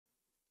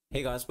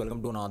Hey guys,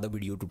 welcome to another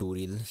video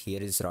tutorial.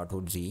 Here is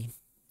Rathod Z,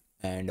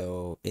 and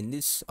in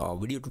this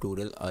video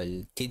tutorial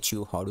I'll teach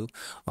you how to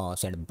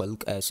send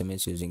bulk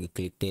SMS using a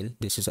Clicktell.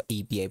 This is a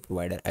API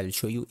provider. I will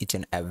show you each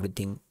and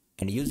everything,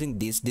 and using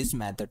this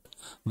method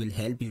will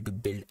help you to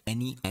build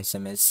any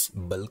SMS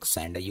bulk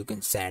sender. You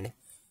can send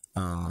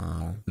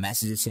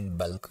messages in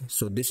bulk.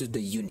 So this is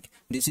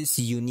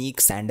unique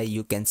sender.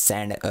 You can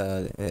send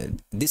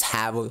this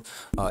have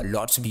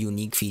lots of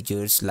unique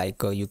features,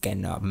 like you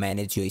can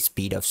manage your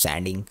speed of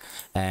sending,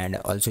 and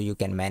also you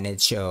can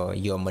manage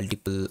your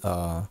multiple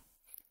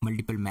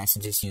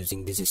messages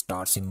using this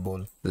star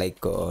symbol, like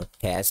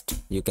test.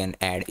 You can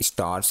add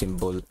star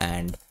symbol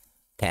and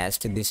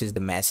test. This is the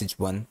message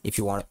one. If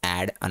you want to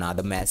add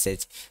another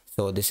message,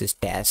 so this is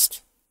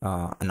test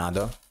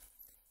another.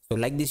 So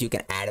like this you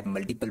can add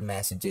multiple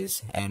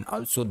messages, and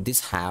also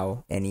this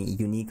have any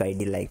unique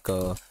ID like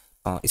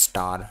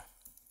star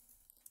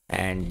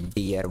and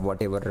dear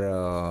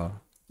whatever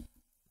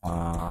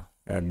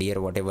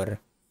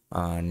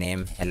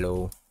name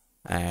hello,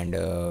 and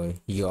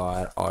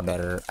your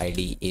order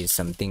ID is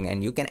something,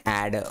 and you can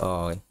add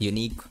a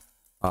unique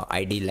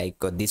ID like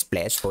this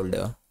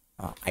placeholder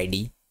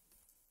ID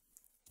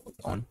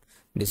on.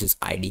 This is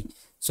ID.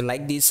 So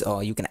like this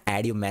you can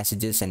add your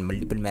messages and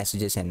multiple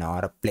messages, and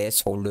our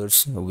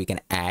placeholders we can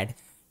add,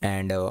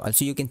 and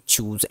also you can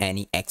choose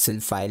any Excel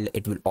file.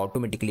 It will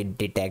automatically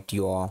detect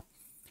your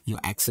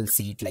Excel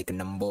sheet, like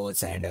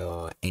numbers, and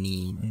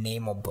any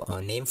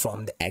name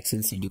from the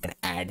Excel sheet you can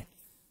add.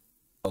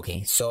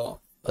 Okay, so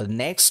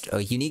next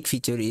unique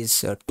feature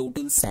is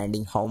total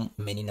sending. How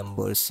many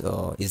numbers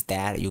is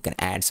there you can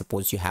add?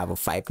 Suppose you have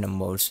 5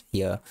 numbers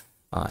here,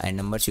 and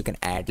numbers you can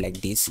add like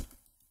this.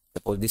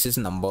 Suppose this is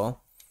number,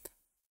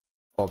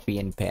 copy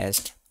and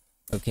paste.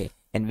 Okay,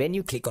 and when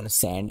you click on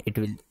send, it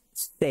will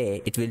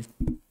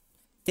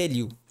tell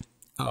you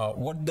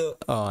what the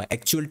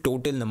actual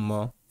total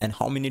number, and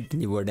how many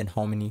delivered and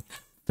how many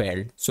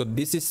failed. So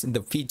this is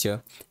the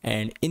feature,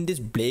 and in this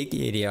black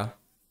area,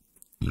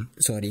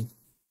 sorry,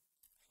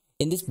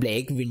 in this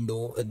black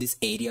window, this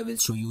area will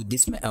show you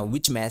this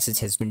which message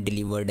has been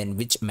delivered and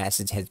which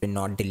message has been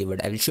not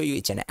delivered. I will show you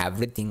each and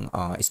everything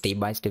step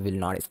by step, will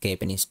not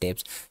escape any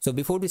steps. So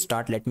before we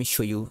start, let me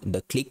show you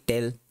the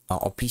Clicktell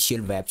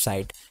official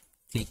website.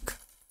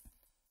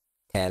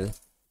 Clicktell.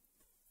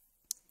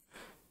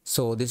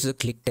 So this is a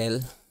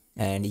Clicktell,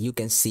 and you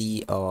can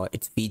see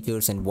its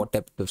features and what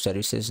type of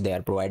services they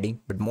are providing,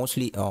 but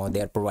mostly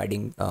they are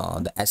providing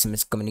the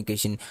SMS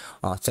communication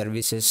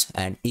services,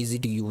 and easy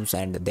to use,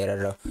 and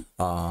there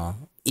are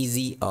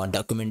easy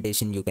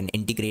documentation. You can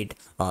integrate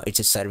it's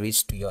a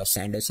service to your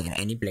senders on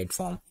any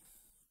platform.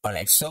 All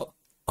right, so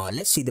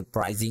let's see the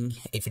pricing.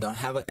 If you don't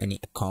have any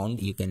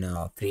account, you can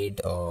create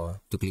to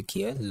click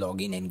here,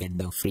 login, and get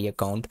the free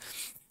account.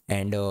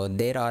 And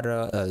there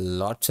are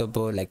lots of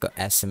like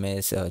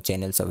SMS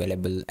channels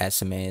available,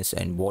 SMS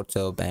and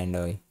WhatsApp,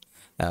 and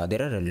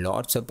there are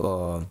lots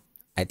of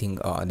I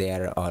think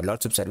there are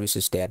lots of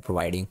services they are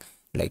providing,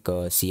 like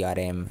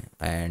CRM,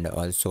 and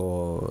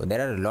also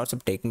there are lots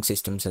of taking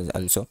systems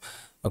also.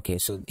 Okay,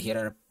 so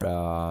here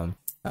are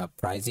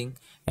pricing,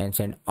 and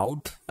send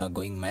out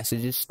going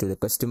messages to the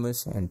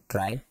customers, and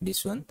try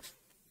this one,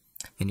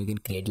 and you can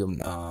create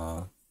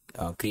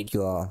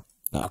your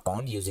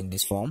account using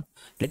this form.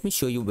 Let me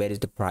show you where is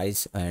the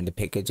price and the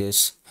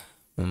packages.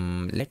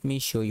 Let me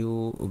show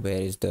you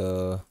where is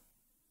the,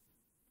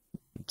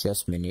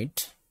 just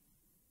minute,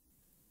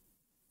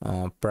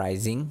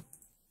 pricing,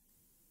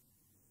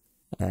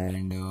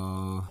 and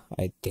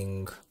I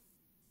think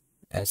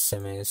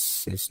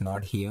SMS is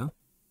not here.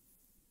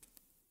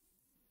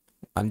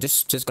 I'm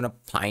just gonna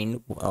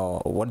find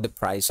what the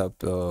price of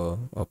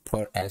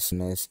per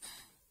SMS.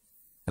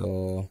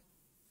 So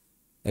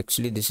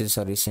actually this is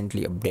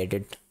recently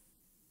updated.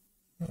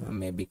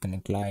 Maybe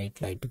Connect Lite,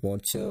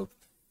 WhatsApp,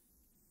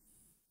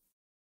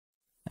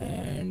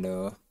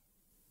 and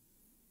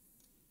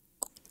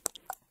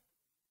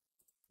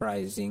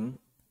pricing.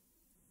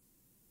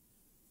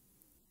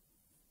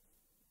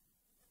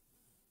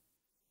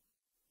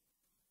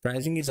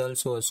 Pricing is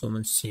also so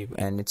much cheap,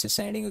 and it's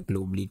sending it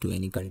globally to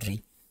any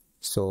country.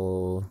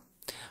 So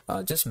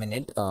just a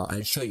minute,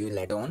 I'll show you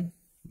later on,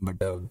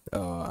 but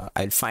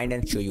I'll find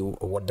and show you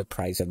what the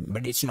price of,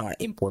 but it's not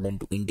important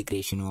to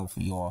integration of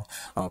your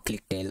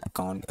Clicktell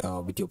account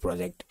with your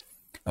project.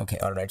 Okay,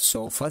 all right,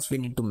 so first we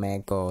need to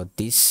make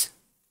this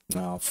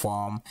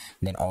form,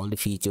 then all the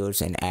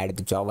features, and add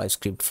the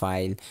JavaScript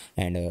file,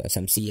 and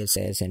some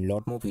CSS, and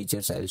lot more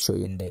features I'll show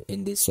you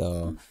in this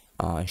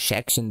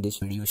section, this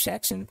video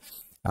section.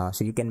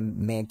 So you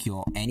can make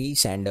your any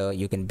sender,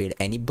 you can build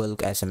any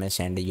bulk SMS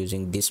sender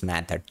using this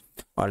method.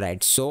 All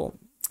right, so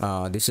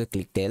this is a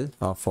Clicktell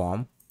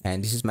form,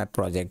 and this is my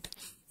project.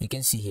 You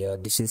can see here,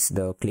 this is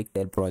the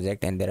Clicktell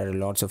project, and there are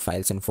lots of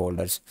files and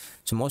folders.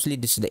 So mostly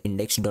this is the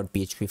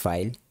index.php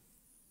file,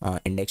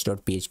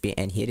 index.php,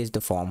 and here is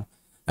the form.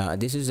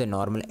 This is a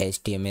normal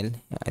HTML.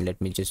 Let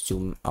me just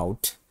zoom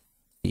out.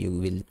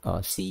 You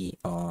will see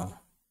whole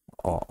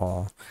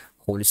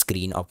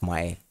screen of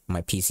my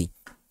PC.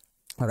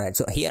 All right,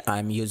 so here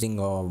I'm using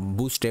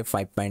Bootstrap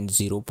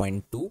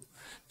 5.0.2.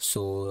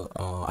 So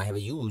I have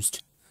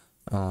used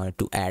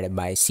to add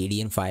by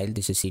CDN file.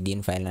 This is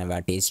CDN file, and I've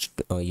attached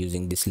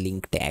using this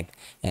link tag,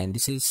 and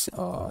this is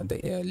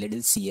the little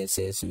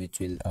CSS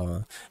which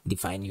will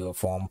define your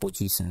form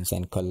positions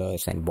and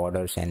colors and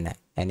borders and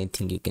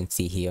anything you can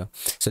see here.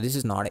 So this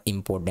is not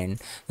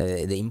important.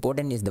 The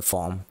important is the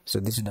form. So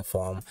this is the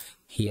form.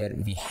 Here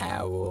we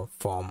have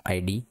form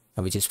ID,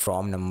 which is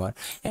from number.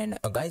 And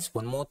guys,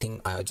 one more thing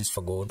I just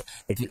forgot,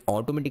 it will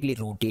automatically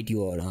rotate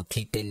your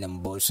Clicktell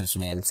numbers as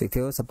well. So if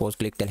you suppose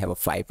Clicktell have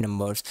 5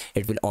 numbers,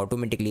 it will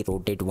automatically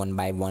rotate one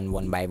by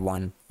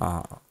one.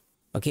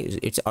 Okay,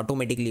 it's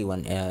automatically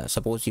one.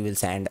 Suppose you will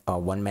send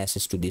one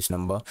message to this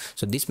number,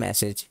 so this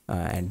message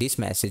and this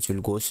message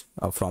will go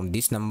from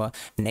this number.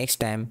 Next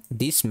time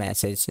this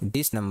message,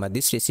 this number,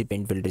 this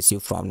recipient will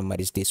receive from number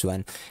is this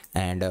one,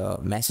 and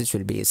message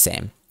will be the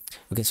same.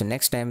 Okay, so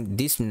next time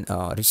this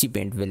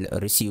recipient will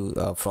receive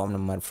from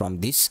number from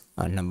this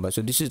number.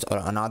 So this is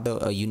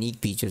another unique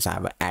features I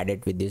have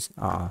added with this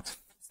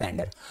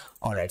sender.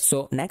 All right,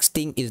 so next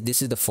thing is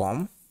this is the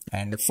form,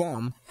 and the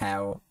form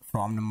have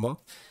from number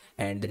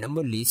and the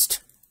number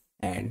list,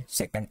 and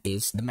second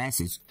is the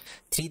message.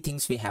 3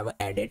 things we have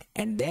added,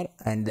 and there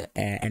and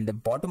the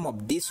bottom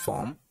of this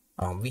form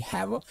we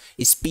have a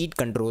speed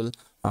control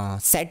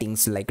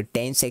settings like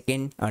 10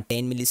 second,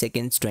 10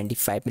 milliseconds,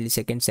 25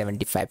 milliseconds,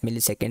 75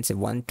 milliseconds,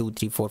 1 2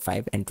 3 4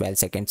 5 and 12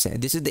 seconds.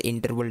 This is the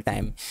interval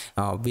time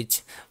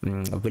which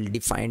will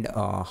define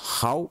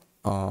how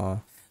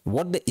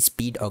what the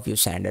speed of your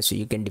sender. So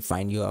you can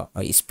define your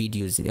speed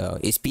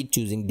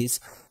choosing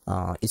this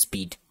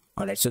speed.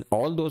 All right, so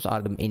all those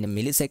are in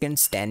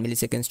milliseconds, 10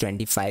 milliseconds,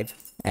 25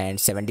 and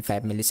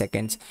 75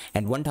 milliseconds,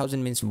 and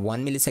 1000 means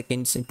 1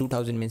 milliseconds,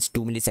 2000 means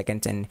 2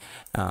 milliseconds, and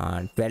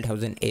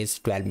 12,000 is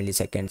 12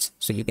 milliseconds.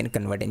 So you can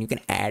convert, and you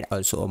can add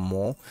also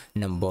more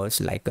numbers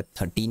like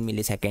 13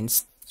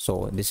 milliseconds.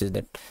 So this is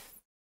the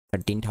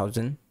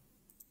 13,000,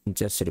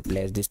 just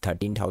replace this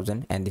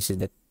 13,000, and this is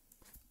the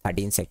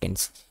 13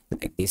 seconds,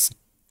 like this.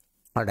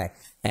 All right,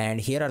 and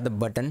here are the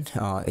button,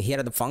 here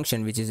are the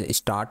function which is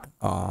start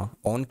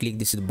on click.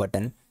 This is the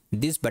button.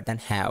 This button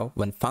have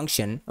one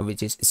function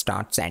which is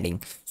start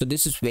sending. So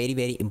this is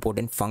very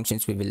important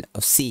functions we will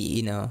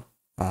see in a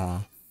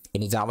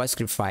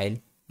JavaScript file,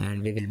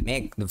 and we will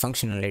make the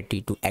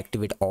functionality to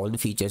activate all the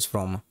features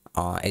from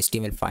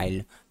HTML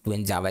file to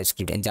in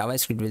JavaScript, and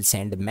JavaScript will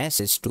send a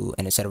message to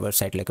a server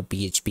side like a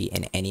PHP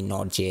and any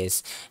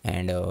Node.js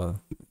and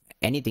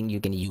anything you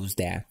can use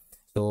there.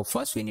 So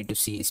first we need to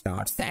see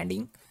start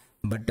sending,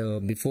 but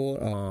before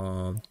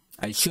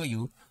I'll show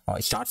you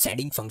start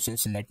sending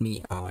functions, let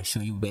me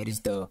show you where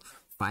is the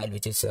file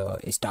which is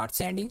start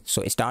sending.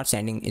 So start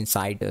sending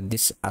inside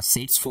this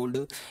assets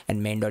folder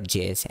and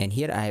main.js, and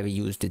here I have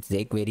used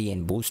jQuery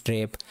and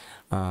Bootstrap.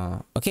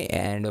 Okay,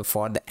 and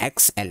for the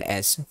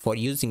XLS, for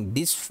using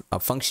this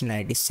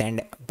functionality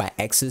send by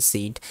Excel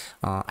sheet,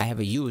 I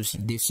have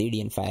used this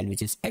CDN file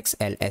which is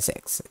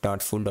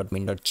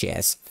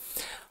xlsx.full.main.js.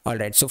 All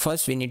right, so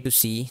first we need to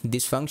see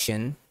this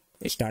function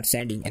start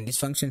sending, and this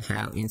function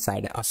have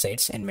inside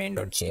assets and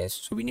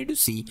main.js. So we need to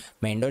see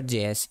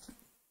main.js.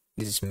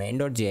 This is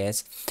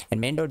main.js, and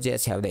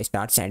main.js have the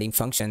start sending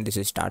function. This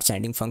is start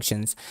sending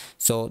functions.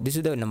 So this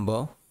is the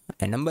number,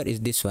 and number is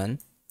this one,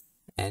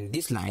 and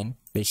this line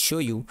will show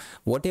you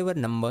whatever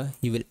number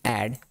you will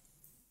add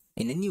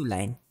in a new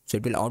line. So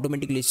it will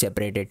automatically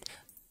separate it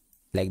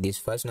like this: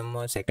 first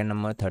number, second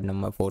number, third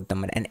number, fourth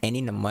number, and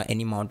any number,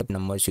 any amount of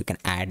numbers you can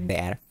add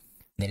there.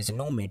 There is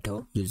no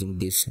matter using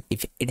this.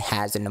 If it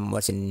has the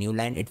numbers in a new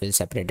line, it will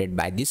separate it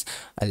by this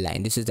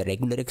line. This is the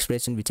regular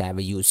expression which I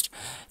have used.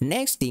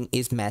 Next thing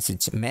is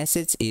message.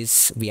 Message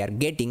is we are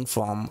getting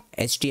from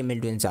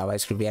HTML to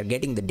JavaScript. We are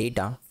getting the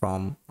data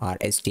from our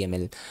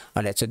HTML.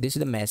 All right, so this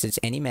is the message,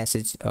 any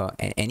message,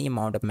 any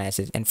amount of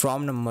message. And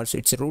from numbers,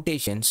 it's a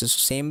rotation. So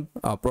same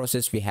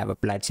process we have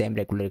applied, same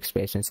regular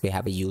expressions we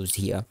have used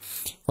here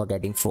for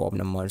getting from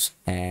numbers.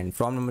 And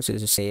from numbers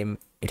is the same.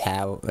 It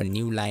have a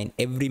new line.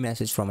 Every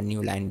message from a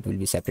new line will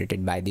be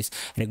separated by this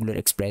regular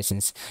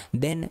expressions.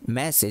 Then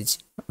message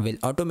will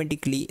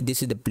automatically,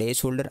 this is the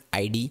placeholder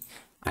ID.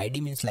 ID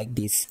means like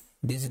this.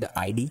 This is the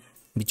ID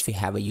which we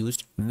have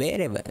used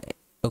wherever.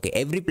 Okay,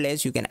 every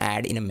place you can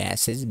add in a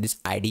message this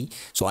ID.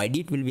 So ID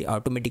it will be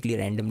automatically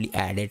randomly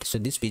added. So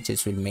these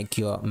features will make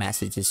your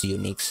messages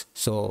unique.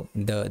 So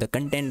the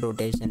content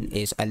rotation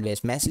is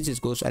always, messages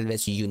goes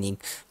always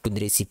unique to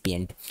the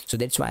recipient. So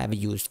that's why I've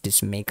used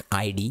this make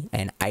ID,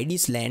 and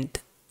ID's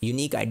length,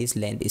 unique ID's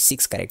length is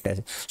 6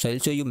 characters. So I'll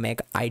show you make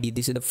ID.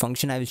 This is the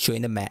function I will show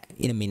in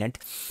a minute.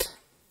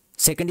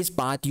 Second is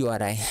path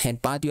URI,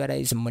 and path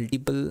URI is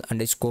multiple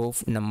underscore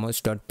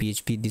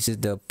numbers.php. This is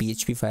the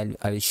PHP file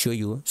I will show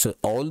you. So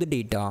all the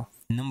data,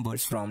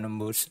 numbers, from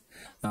numbers,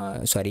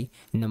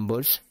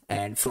 numbers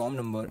and from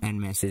number and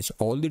message,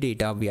 all the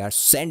data we are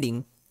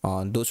sending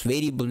those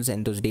variables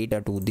and those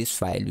data to this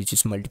file, which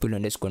is multiple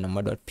underscore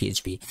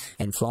number.php.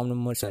 And from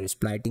numbers are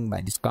splitting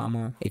by this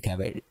comma. If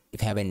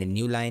have a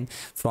new line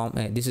from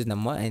this is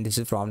number and this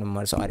is from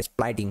numbers are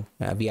splitting.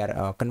 We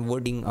are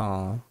converting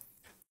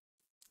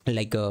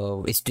like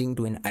a string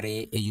to an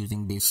array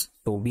using this.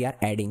 So we are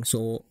adding,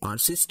 so our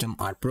system,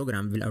 our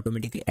program will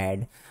automatically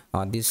add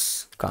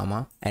this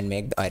comma and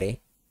make the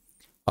array.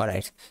 All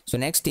right, so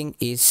next thing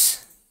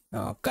is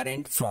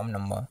current from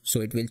number.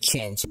 So it will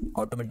change,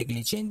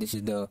 automatically change. This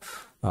is the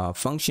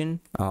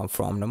function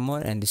from number,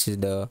 and this is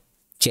the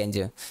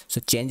changer.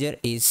 So changer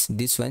is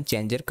this one,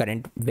 changer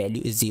current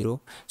value is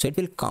 0, so it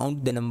will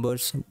count the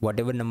numbers,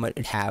 whatever number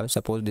it have.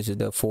 Suppose this is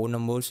the 4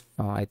 numbers,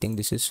 I think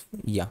this is,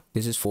 yeah,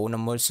 this is 4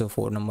 numbers, so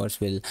 4 numbers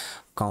will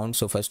count.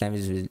 So first time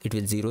it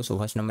will 0, so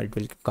first number it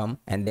will come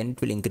and then it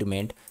will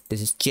increment.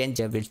 This is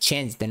changer, will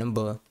change the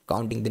number,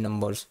 counting the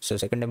numbers. So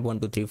second time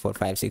 1 2 3 4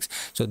 5 6,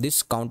 so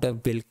this counter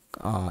will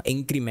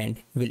increment,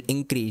 will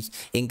increase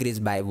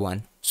by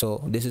 1.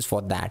 So this is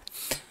for that.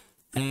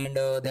 And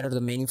there are the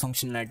many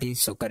functionalities.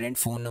 So current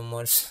phone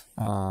numbers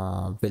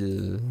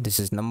will, this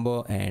is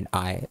number, and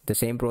I, the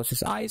same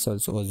process, I is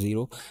also a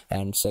 0,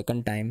 and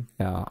second time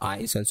I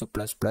is also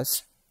plus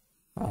plus.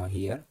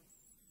 Here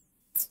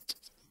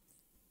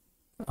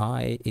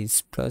I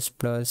is plus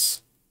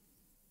plus,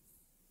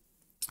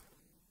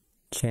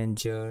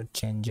 changer,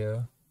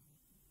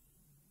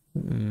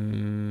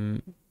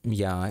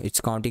 yeah,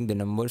 it's counting the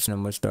numbers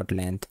dot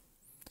length.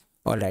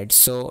 All right,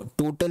 so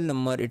total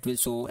number, it will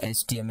show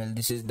HTML.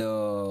 This is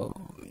the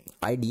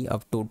ID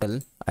of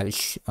total. I'm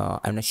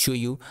gonna show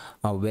you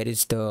where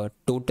is the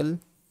total.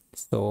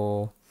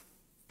 So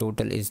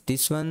total is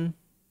this one.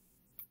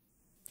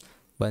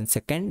 1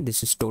 second,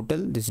 this is total,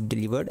 this is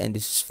delivered, and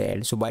this is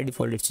failed. So by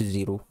default it's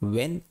 0.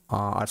 When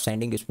our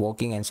sending is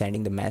working and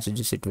sending the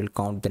messages, it will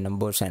count the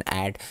numbers and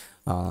add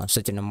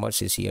such a numbers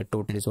is here.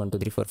 Total is 1 2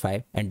 3 4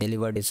 5, and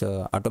delivered is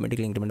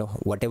automatically increment of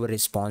whatever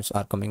response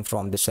are coming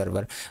from the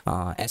server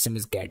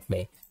SMS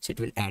gateway. So it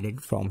will add it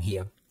from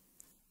here.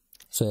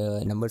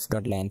 So numbers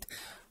dot length.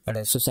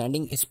 So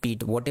sending is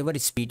speed, whatever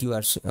speed you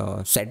are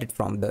set it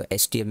from the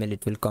HTML,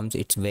 it will come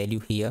its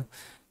value here.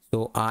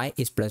 So I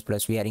is plus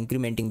plus, we are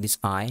incrementing this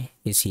I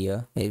is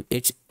here.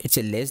 It's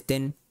a less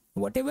than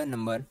whatever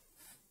number,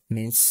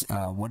 means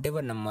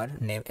whatever number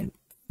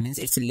means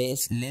it's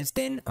less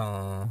than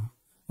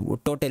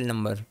total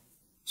number.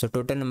 So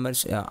total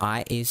numbers,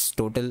 I is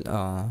total,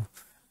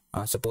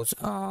 suppose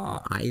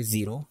I is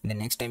 0, the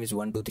next time is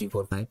 1 2 3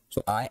 4 5,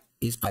 so I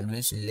is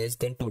always less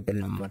than total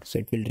number. So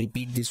it will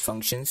repeat these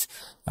functions,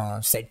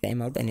 set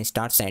timeout, and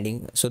start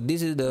sending. So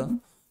this is the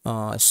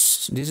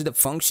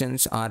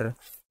functions are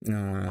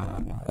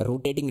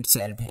rotating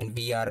itself, and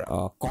we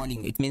are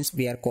calling, it means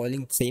we are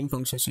calling same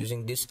functions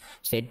using this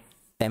set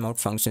timeout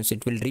functions.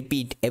 It will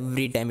repeat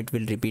every time, it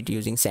will repeat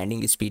using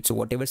sending speed. So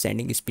whatever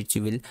sending speed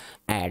you will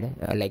add,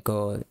 like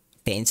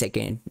 10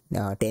 seconds,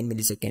 10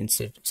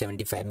 milliseconds,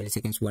 75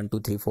 milliseconds, 1 2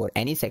 3 4,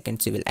 any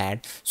seconds you will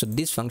add. So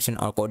this function,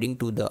 according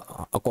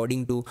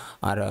to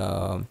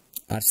our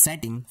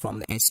setting from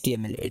the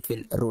HTML, it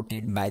will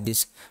rotate by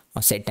this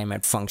set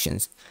timeout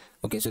functions.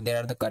 Okay, so there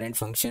are the current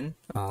function,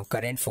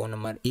 current phone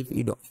number. If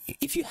you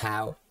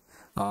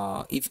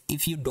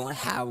don't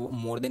have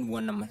more than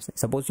one number,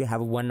 suppose you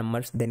have one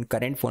number, then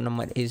current phone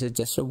number is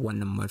just a one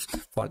number.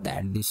 For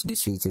that, this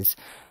features.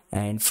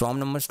 And from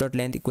numbers dot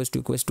length equals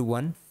to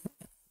 1,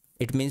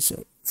 it means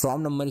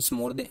from number is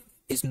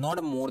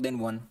not more than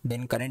 1,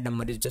 then current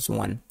number is just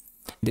 1.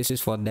 This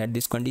is for that,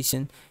 this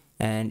condition.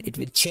 And it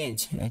will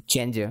change,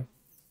 changer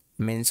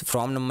means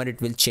from number it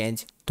will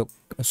change.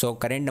 So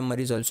current number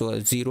is also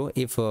a 0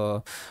 if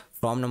from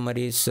number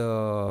is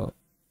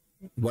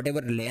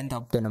whatever length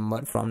of the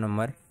number from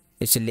number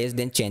is less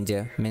than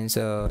changer, means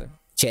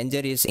changer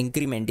is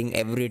incrementing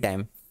every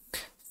time.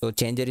 So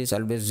changer is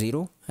always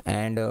 0,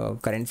 and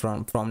current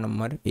from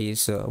number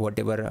is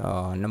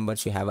whatever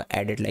numbers you have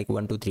added, like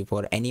 1 2 3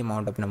 4, any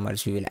amount of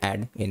numbers you will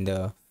add in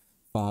the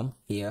form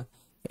here,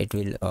 it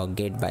will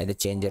get by the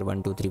changer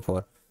 1 2 3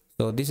 4.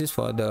 So this is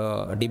for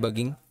the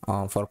debugging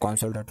for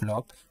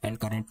console.log, and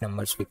current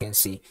numbers we can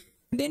see.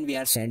 Then we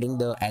are sending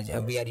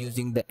we are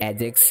using the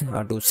Ajax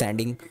to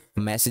sending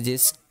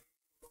messages,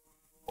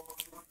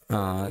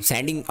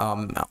 sending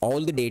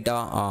all the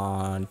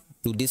data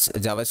to this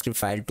JavaScript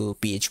file to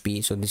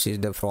PHP. So this is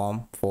the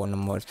from phone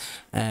numbers,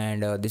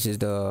 and this is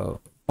the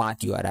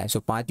path URI. So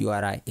path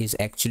URI is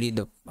actually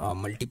the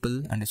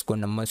multiple underscore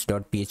numbers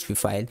dot PHP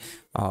file,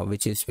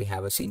 which is we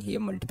have seen here,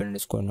 multiple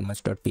underscore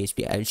numbers dot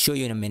PHP. I'll show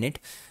you in a minute.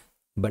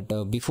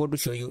 But before to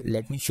show you,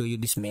 let me show you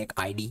this make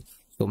ID.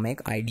 So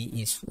make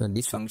ID is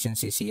this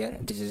functions is here.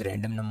 This is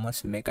random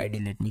numbers. Make ID,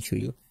 let me show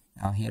you.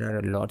 Here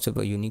are lots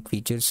of unique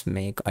features.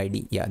 Make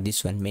ID, yeah,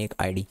 this one, make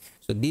ID.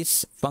 So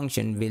this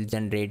function will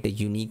generate a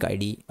unique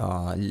ID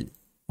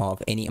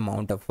of any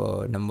amount of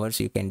numbers.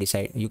 You can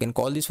decide, you can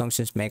call these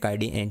functions make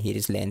ID, and here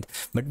is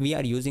length. But we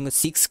are using a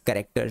 6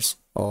 characters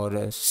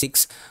or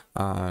 6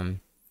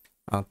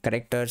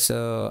 characters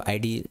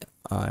id,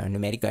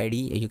 numeric id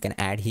you can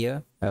add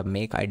here.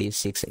 Make id is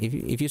 6.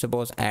 If you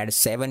suppose add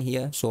 7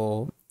 here,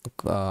 so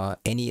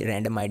any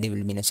random id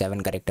will be in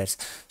 7 characters.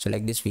 So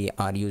like this we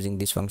are using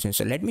this function.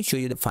 So let me show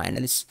you the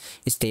final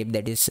step,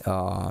 that is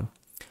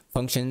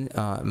function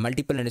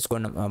multiple underscore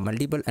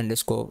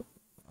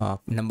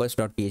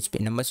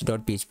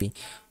numbers.php.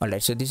 All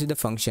right, so this is the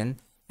function,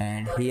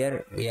 and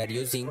here we are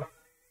using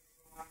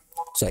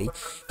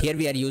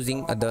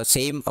the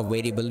same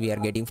variable we are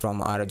getting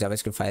from our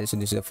javascript file. So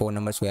this is the 4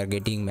 numbers we are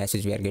getting,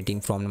 message we are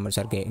getting, from numbers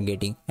are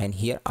getting, and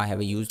here I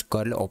have used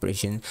curl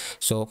operation.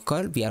 So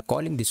curl, we are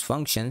calling this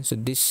function. So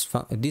this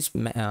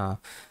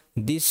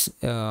is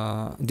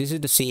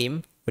the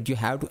same, but you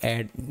have to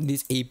add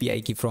this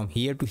API key from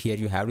here to here.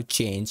 You have to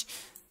change.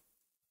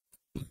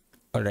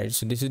 All right,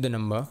 so this is the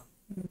number.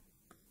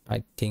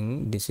 I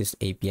think this is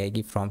API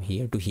key from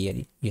here to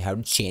here. You have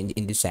to change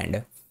in the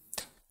sender.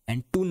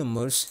 And 2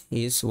 numbers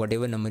is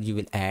whatever number you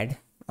will add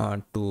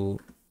to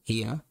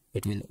here,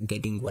 it will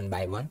getting one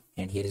by one.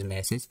 And here is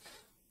message.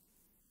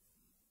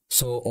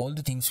 So all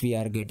the things we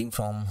are getting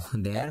from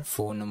there,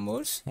 4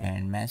 numbers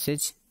and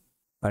message.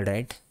 All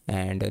right,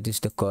 and this is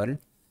the curl.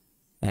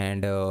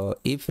 And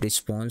if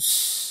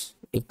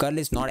curl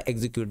is not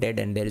executed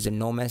and there is a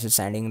no message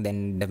sending,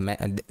 then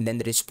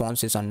the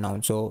response is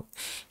unknown. So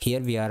here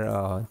we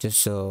are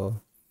just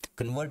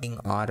converting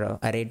our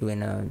array to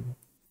an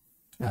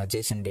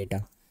JSON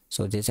data.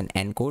 So JSON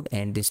encode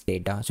and this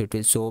data, so it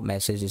will show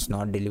message is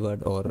not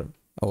delivered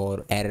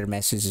or error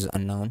message is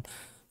unknown.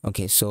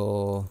 Okay,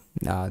 so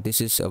this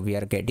is we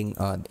are getting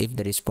if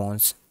the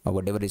response or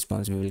whatever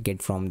response we will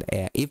get from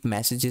the if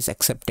message is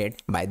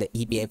accepted by the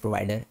API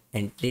provider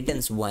and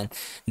returns 1,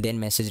 then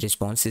message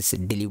response is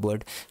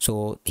delivered.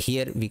 So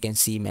here we can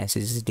see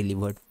message is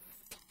delivered.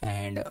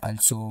 And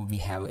also we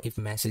have if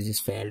message is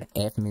failed,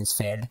 F means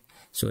failed,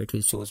 so it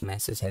will shows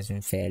message has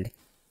been failed.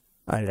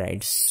 All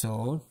right,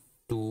 so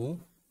 2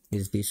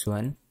 is this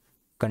one,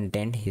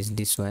 content is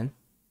this one,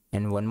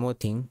 and one more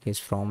thing is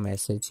from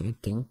message, I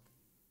think.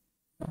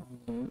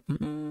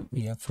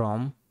 Yeah,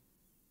 from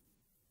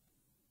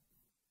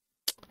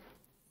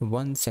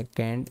 1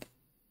 second.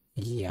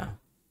 Yeah,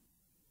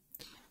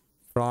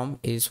 from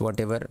is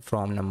whatever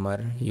from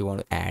number you want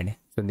to add.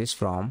 So this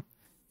from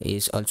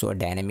is also a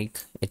dynamic,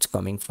 it's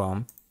coming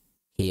from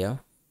here,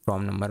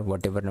 from number,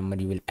 whatever number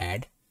you will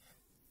add.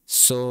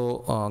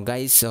 So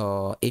guys,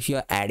 if you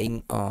are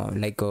adding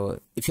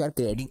if you are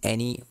creating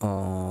any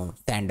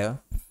tender,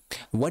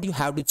 what you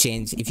have to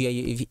change if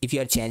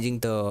you are changing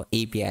the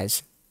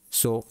APIs,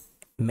 so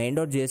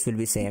main.js will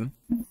be same,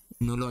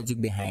 no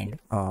logic behind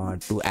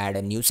to add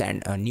a new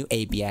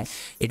API.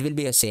 It will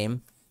be the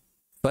same.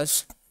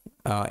 First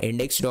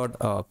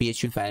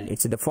index.php file,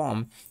 it's the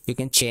form. You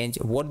can change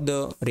what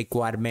the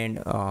requirement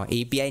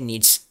API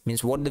needs,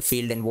 means what the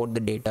field and what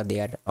the data they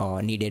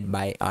are needed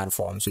by our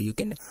form. So you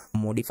can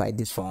modify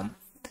this form.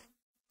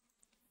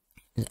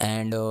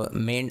 And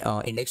main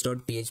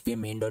index.php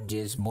and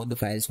main.js, both the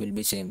files will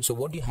be same. So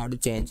what you have to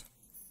change,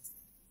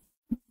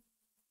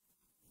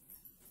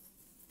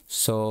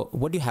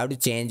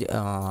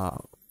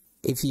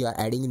 if you are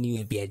adding a new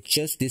API,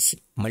 just this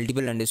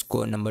multiple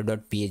underscore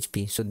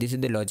number.php. So this is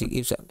the logic.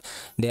 If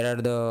there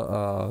are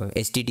the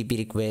HTTP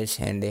requests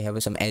and they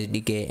have some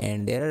SDK,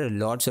 and there are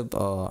lots of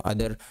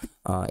other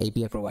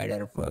API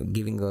provider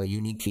giving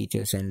unique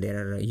features, and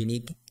there are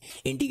unique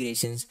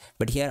integrations,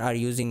 but here are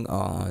using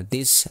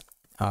this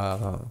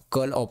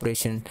curl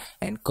operation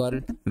and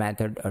curl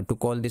method to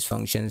call these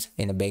functions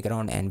in the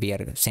background, and we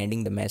are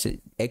sending the message.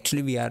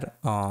 Actually we are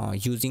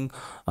using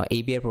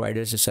API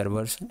providers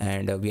servers,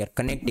 and we are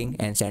connecting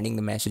and sending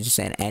the messages,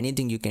 and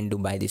anything you can do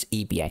by this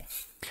API.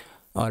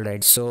 All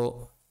right,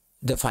 so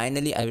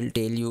finally I will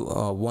tell you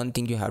one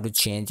thing you have to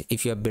change.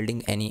 If you are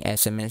building any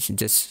SMS,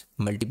 just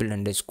multiple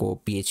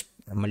underscore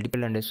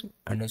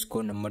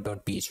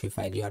number.php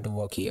file, you have to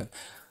work here.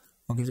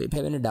 Okay, so if you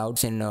have any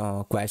doubts and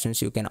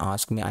questions, you can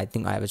ask me. I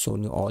think I have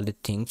shown you all the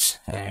things,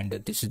 and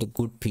this is the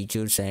good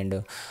features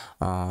and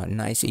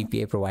nice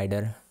API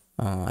provider.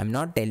 I'm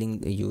not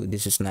telling you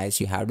this is nice.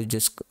 You have to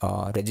just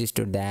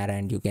register there,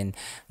 and you can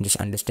just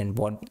understand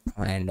what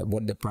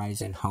the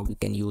price and how we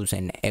can use,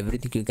 and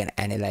everything you can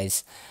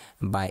analyze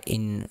by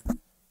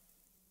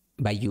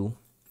you.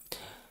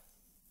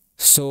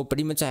 So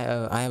pretty much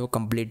I have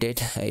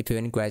completed. If you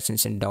have any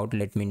questions and doubt,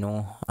 let me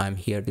know. I'm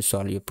here to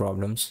solve your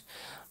problems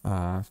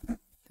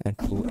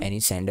to any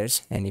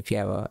senders. And if you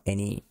have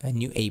any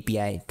new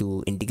API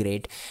to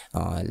integrate,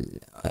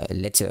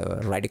 let's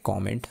write a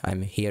comment.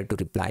 I'm here to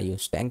reply you.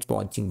 Thanks for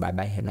watching. Bye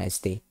bye. Have a nice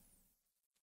day.